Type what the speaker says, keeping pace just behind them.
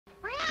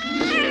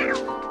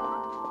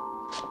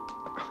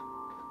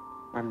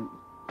I'm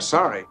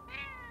sorry.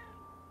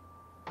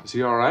 Is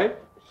he all right?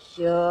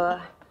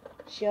 Sure.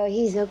 Sure,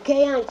 he's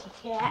okay, aren't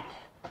you, Cat?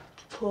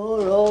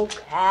 Poor old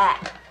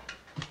cat.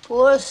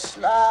 Poor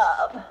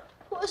slob.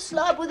 Poor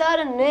slob without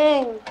a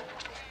name.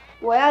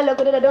 The way I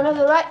look at it, I don't have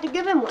the right to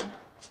give him one.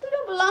 We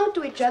don't belong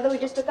to each other. We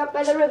just took up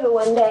by the river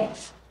one day.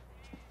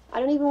 I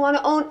don't even want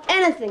to own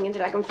anything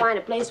until I can find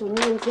a place where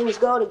me and things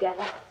go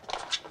together.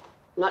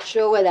 I'm not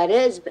sure where that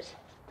is, but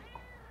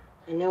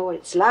I know what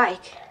it's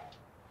like.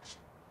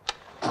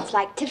 It's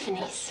like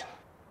Tiffany's.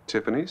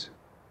 Tiffany's?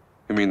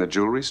 You mean the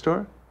jewelry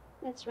store?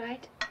 That's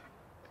right.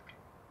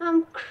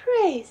 I'm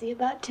crazy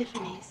about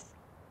Tiffany's.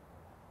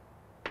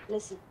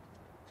 Listen.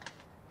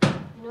 You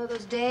know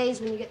those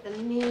days when you get the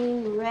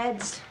mean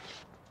reds?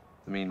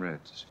 The mean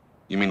reds?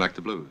 You mean like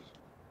the blues?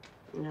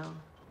 No.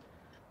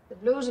 The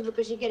blues are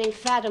because you're getting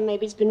fat, or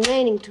maybe it's been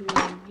raining too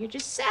long. You're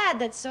just sad,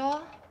 that's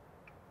all.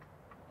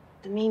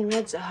 The mean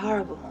reds are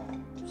horrible.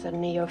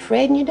 Suddenly you're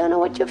afraid and you don't know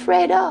what you're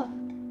afraid of.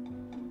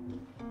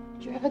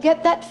 Did you ever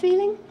get that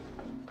feeling?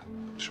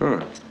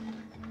 Sure.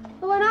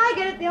 Well, when I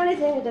get it, the only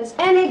thing that does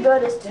any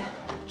good is to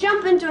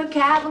jump into a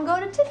cab and go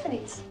to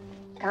Tiffany's.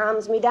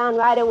 Calms me down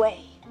right away.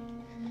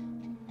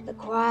 The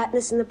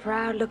quietness and the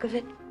proud look of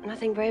it,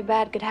 nothing very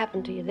bad could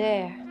happen to you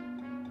there.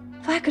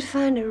 If I could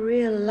find a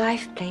real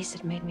life place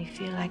that made me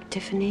feel like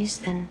Tiffany's,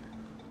 then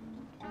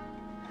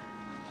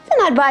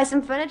I'd buy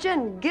some furniture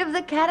and give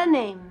the cat a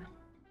name.